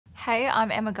Hey, I'm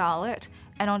Emma Garlett,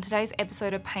 and on today's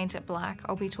episode of Paint It Black,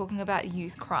 I'll be talking about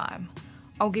youth crime.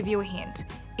 I'll give you a hint.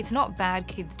 It's not bad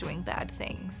kids doing bad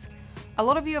things. A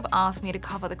lot of you have asked me to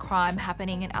cover the crime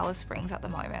happening in Alice Springs at the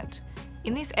moment.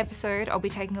 In this episode, I'll be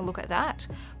taking a look at that,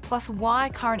 plus why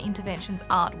current interventions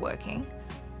aren't working.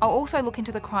 I'll also look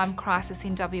into the crime crisis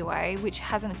in WA, which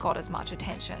hasn't got as much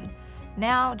attention.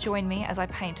 Now, join me as I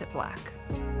paint it black.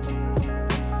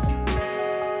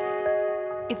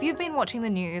 If you've been watching the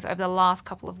news over the last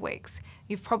couple of weeks,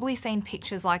 you've probably seen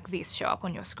pictures like this show up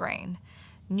on your screen.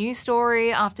 News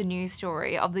story after news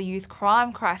story of the youth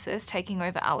crime crisis taking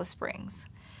over Alice Springs.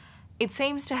 It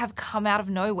seems to have come out of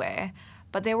nowhere,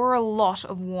 but there were a lot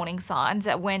of warning signs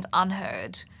that went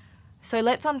unheard. So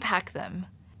let's unpack them.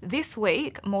 This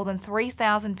week, more than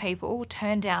 3,000 people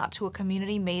turned out to a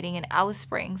community meeting in Alice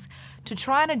Springs to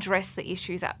try and address the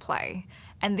issues at play.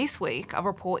 And this week, a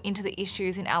report into the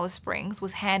issues in Alice Springs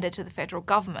was handed to the federal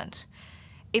government.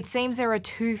 It seems there are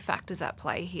two factors at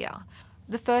play here.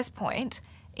 The first point,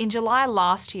 in July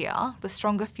last year, the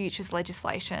Stronger Futures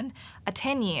legislation, a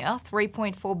 10-year,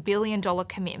 $3.4 billion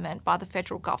commitment by the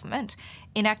federal government,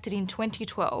 enacted in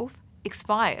 2012,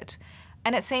 expired.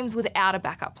 And it seems without a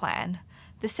backup plan.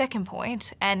 The second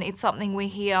point, and it's something we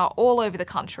hear all over the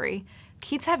country,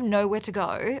 kids have nowhere to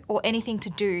go or anything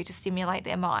to do to stimulate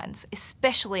their minds,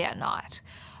 especially at night.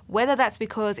 Whether that's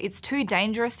because it's too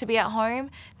dangerous to be at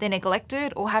home, they're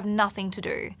neglected, or have nothing to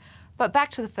do. But back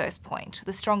to the first point,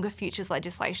 the Stronger Futures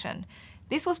legislation.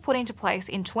 This was put into place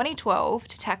in 2012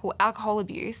 to tackle alcohol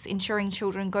abuse, ensuring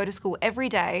children go to school every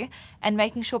day, and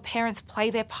making sure parents play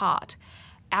their part.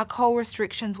 Alcohol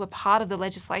restrictions were part of the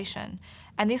legislation,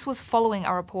 and this was following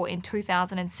a report in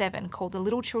 2007 called the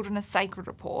Little Children Are Sacred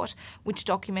Report, which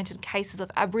documented cases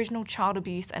of Aboriginal child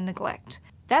abuse and neglect.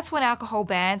 That's when alcohol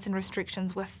bans and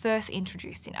restrictions were first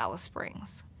introduced in Alice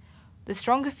Springs. The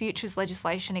Stronger Futures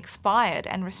legislation expired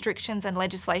and restrictions and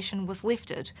legislation was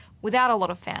lifted without a lot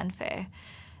of fanfare.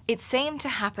 It seemed to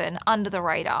happen under the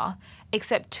radar,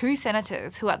 except two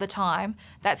senators who at the time,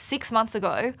 that's 6 months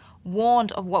ago,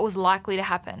 warned of what was likely to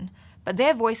happen, but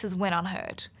their voices went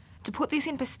unheard. To put this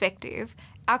in perspective,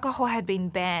 alcohol had been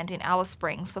banned in Alice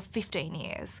Springs for 15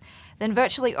 years. Then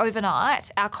virtually overnight,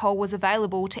 alcohol was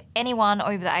available to anyone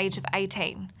over the age of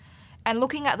 18. And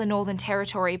looking at the Northern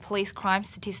Territory police crime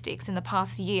statistics in the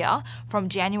past year, from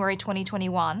January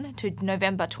 2021 to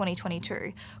November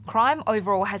 2022, crime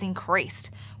overall has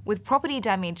increased, with property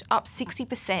damage up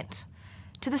 60%.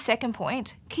 To the second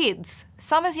point, kids.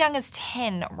 Some as young as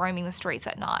 10 roaming the streets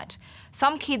at night.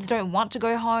 Some kids don't want to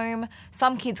go home,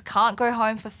 some kids can't go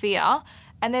home for fear,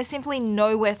 and there's simply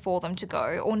nowhere for them to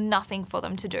go or nothing for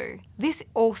them to do. This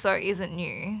also isn't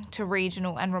new to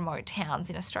regional and remote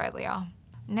towns in Australia.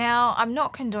 Now, I'm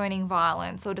not condoning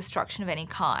violence or destruction of any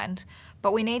kind,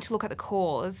 but we need to look at the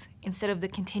cause instead of the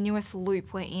continuous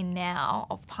loop we're in now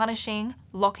of punishing,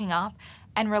 locking up,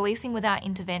 and releasing without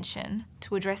intervention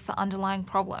to address the underlying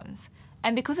problems.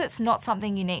 And because it's not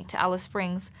something unique to Alice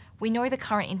Springs, we know the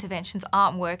current interventions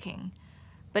aren't working.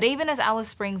 But even as Alice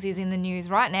Springs is in the news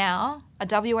right now, a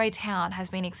WA town has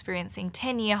been experiencing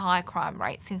 10-year high crime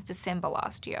rates since December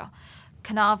last year.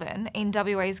 Carnarvon, in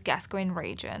WA's Gascoyne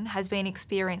region, has been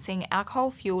experiencing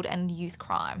alcohol-fuelled and youth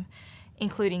crime,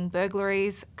 including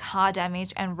burglaries, car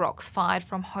damage and rocks fired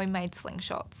from homemade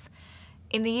slingshots.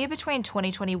 In the year between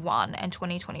 2021 and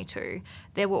 2022,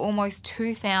 there were almost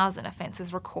 2,000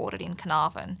 offences recorded in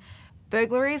Carnarvon.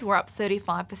 Burglaries were up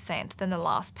 35% than the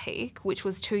last peak, which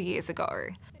was 2 years ago.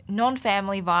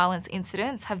 Non-family violence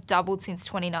incidents have doubled since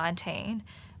 2019,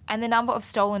 and the number of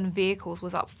stolen vehicles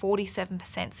was up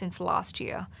 47% since last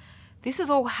year. This has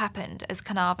all happened as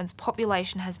Carnarvon's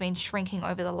population has been shrinking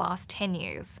over the last 10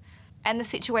 years. And the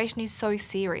situation is so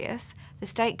serious, the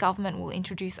state government will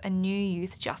introduce a new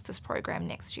youth justice program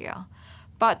next year.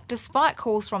 But despite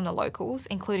calls from the locals,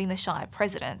 including the Shire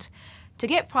President, to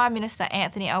get Prime Minister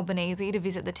Anthony Albanese to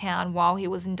visit the town while he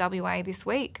was in WA this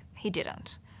week, he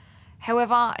didn't.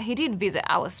 However, he did visit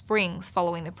Alice Springs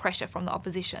following the pressure from the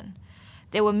opposition.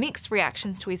 There were mixed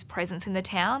reactions to his presence in the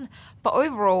town, but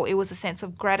overall it was a sense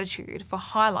of gratitude for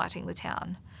highlighting the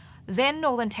town. Then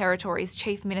Northern Territory's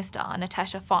Chief Minister,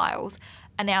 Natasha Fyles,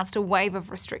 announced a wave of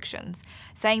restrictions,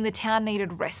 saying the town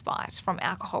needed respite from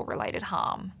alcohol-related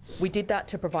harm. We did that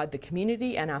to provide the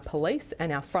community and our police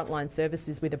and our frontline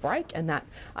services with a break, and that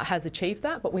has achieved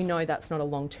that, but we know that's not a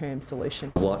long-term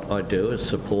solution. What I do is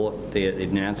support the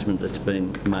announcement that's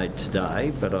been made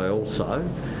today, but I also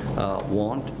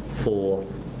want for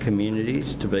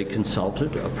communities to be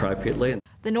consulted appropriately.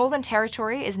 The Northern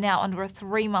Territory is now under a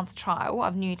 3-month trial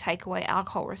of new takeaway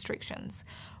alcohol restrictions,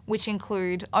 which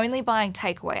include only buying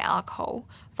takeaway alcohol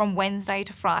from Wednesday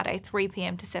to Friday 3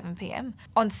 p.m. to 7 p.m,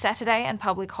 on Saturday and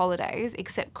public holidays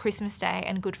except Christmas Day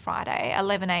and Good Friday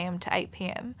 11 a.m. to 8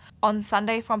 p.m, on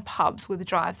Sunday from pubs with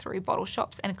drive-through bottle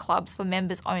shops and clubs for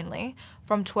members only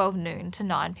from 12 noon to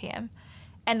 9 p.m.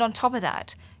 And on top of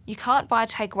that, you can't buy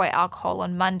takeaway alcohol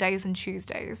on Mondays and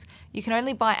Tuesdays. You can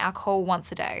only buy alcohol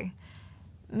once a day.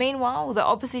 Meanwhile, the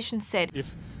opposition said,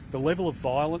 if the level of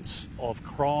violence, of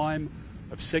crime,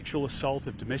 of sexual assault,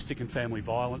 of domestic and family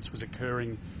violence was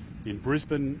occurring in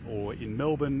Brisbane or in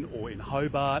Melbourne or in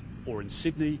Hobart or in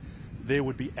Sydney, there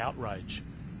would be outrage.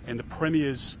 And the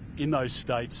premiers in those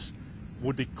states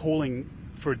would be calling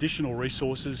for additional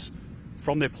resources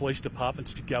from their police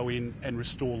departments to go in and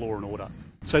restore law and order.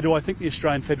 So do I think the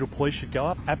Australian Federal Police should go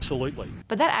up? Absolutely.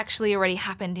 But that actually already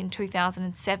happened in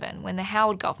 2007 when the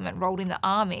Howard government rolled in the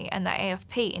Army and the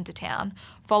AFP into town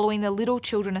following the Little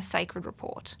Children Are Sacred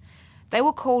report. They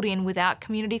were called in without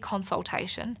community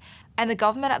consultation, and the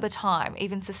government at the time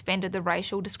even suspended the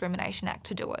Racial Discrimination Act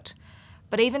to do it.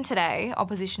 But even today,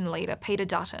 opposition leader Peter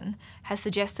Dutton has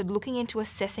suggested looking into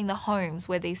assessing the homes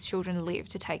where these children live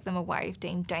to take them away if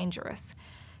deemed dangerous.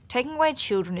 Taking away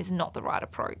children is not the right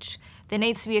approach. There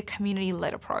needs to be a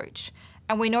community-led approach.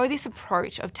 And we know this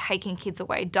approach of taking kids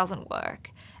away doesn't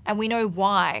work. And we know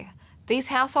why. These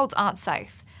households aren't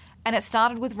safe. And it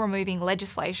started with removing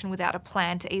legislation without a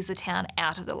plan to ease the town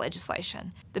out of the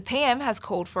legislation. The PM has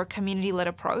called for a community-led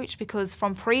approach because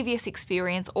from previous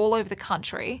experience all over the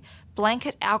country,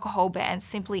 blanket alcohol bans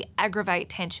simply aggravate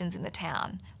tensions in the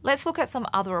town. Let's look at some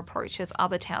other approaches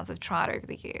other towns have tried over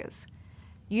the years.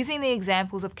 Using the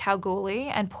examples of Kalgoorlie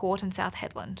and Port and South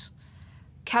Hedland.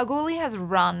 Kalgoorlie has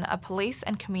run a police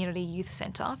and community youth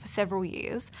centre for several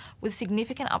years with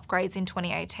significant upgrades in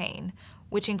 2018,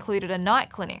 which included a night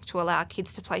clinic to allow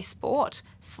kids to play sport,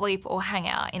 sleep or hang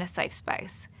out in a safe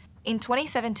space. In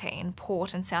 2017,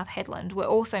 Port and South Hedland were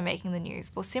also making the news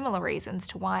for similar reasons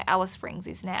to why Alice Springs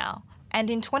is now. And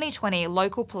in 2020,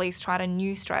 local police tried a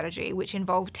new strategy which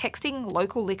involved texting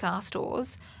local liquor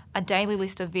stores a daily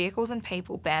list of vehicles and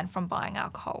people banned from buying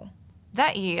alcohol.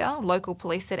 That year, local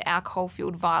police said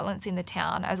alcohol-fuelled violence in the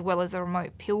town as well as the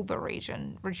remote Pilbara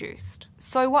region reduced.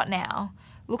 So what now?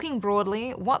 Looking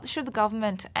broadly, what should the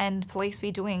government and police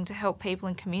be doing to help people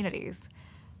in communities?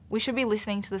 We should be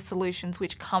listening to the solutions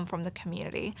which come from the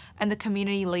community and the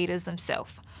community leaders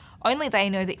themselves. Only they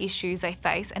know the issues they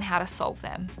face and how to solve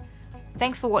them.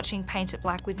 Thanks for watching Paint It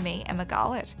Black with me, Emma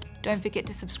Garlett. Don't forget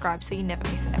to subscribe so you never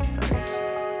miss an episode.